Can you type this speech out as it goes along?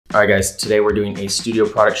All right guys, today we're doing a studio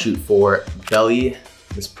product shoot for Bellie.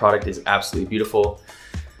 This product is absolutely beautiful.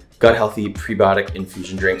 Gut healthy prebiotic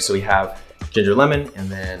infusion drink. So we have ginger lemon and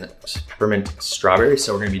then peppermint strawberry.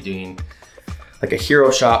 So we're gonna be doing like a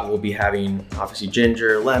hero shot. We'll be having obviously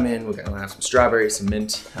ginger, lemon, we're gonna have some strawberries, some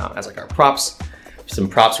mint as like our props. Some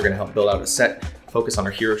props are gonna help build out a set, focus on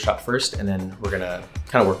our hero shot first, and then we're gonna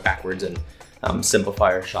kind of work backwards and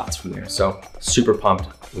simplify our shots from there. So super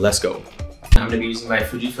pumped, let's go. I'm gonna be using my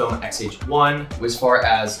Fujifilm X-H1. As far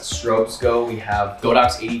as strobes go, we have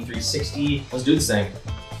Godox 8360. Let's do this thing.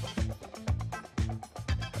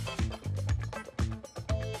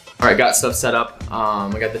 All right, got stuff set up.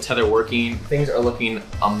 I got the tether working. Things are looking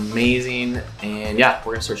amazing. And yeah,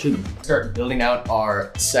 we're gonna start shooting. Start building out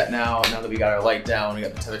our set now. Now that we got our light down, we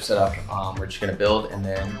got the tether set up, we're just gonna build and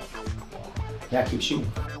then, yeah, keep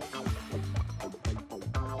shooting.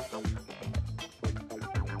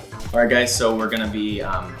 All right guys, so we're gonna be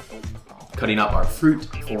cutting up our fruit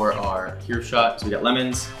for our hero shot. So we got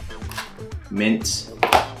lemons, mint,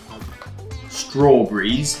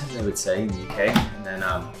 strawberries, as I would say in the UK, and then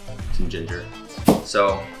some ginger.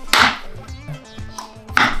 So,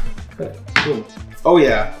 boom. Oh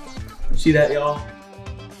yeah, see that y'all?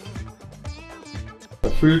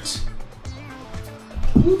 The fruits.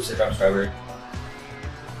 Oops, I dropped strawberry.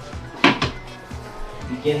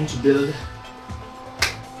 Begin to build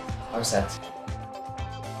our set.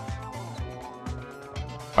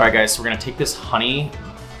 All right guys, so we're gonna take this honey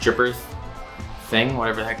dripper thing,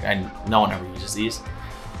 whatever the heck, no one ever uses these.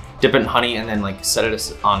 Dip it in honey and then like set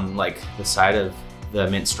it on like the side of the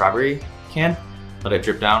mint strawberry can. Let it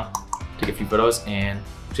drip down, take a few photos and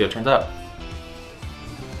see how it turns out.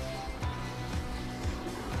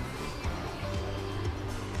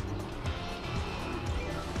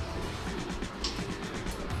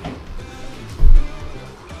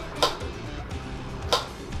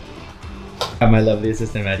 My lovely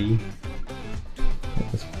assistant Maddie.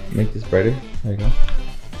 Let's make this brighter. There you go.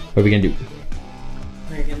 What are we gonna do?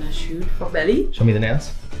 We're gonna shoot for Bellie. Show me the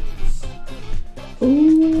nails.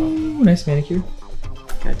 Ooh, nice manicure.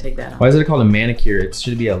 Gotta take that off. Why is it called a manicure? It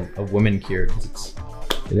should be a woman cure. It's,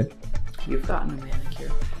 is it? You've gotten a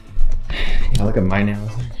manicure. Yeah, look at my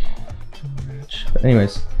nails. But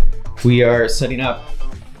anyways, we are setting up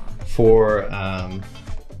for we're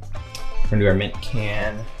gonna do our mint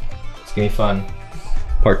can. It's gonna be fun.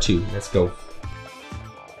 Part 2, let's go.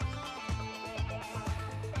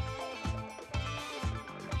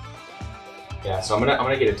 Yeah, so I'm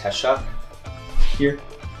gonna get a test shot here.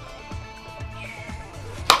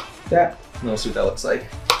 That. And we'll see what that looks like.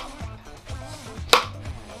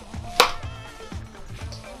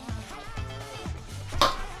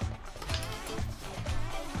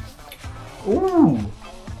 Ooh,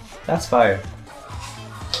 that's fire.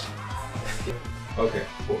 Okay,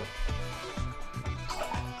 cool.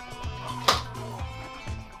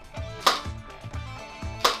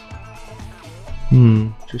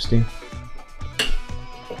 Interesting.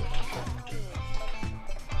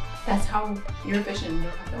 That's how you're efficient. You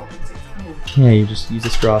don't have to open 6 cans. Yeah, you just use a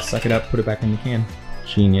straw, suck it up, put it back in the can.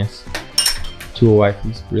 Genius. To a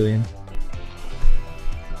wifey's brilliant.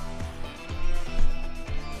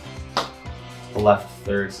 The left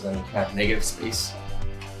third, so then you have negative space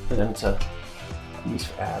for them to use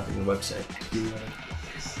for ads on your website.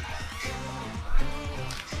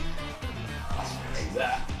 Like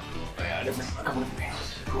that. Oh yeah, different. A couple different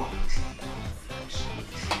angles. Cool.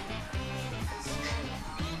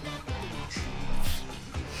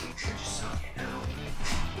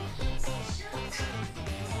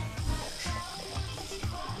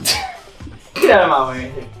 Get out of my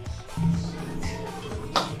way.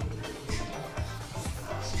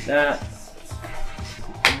 That.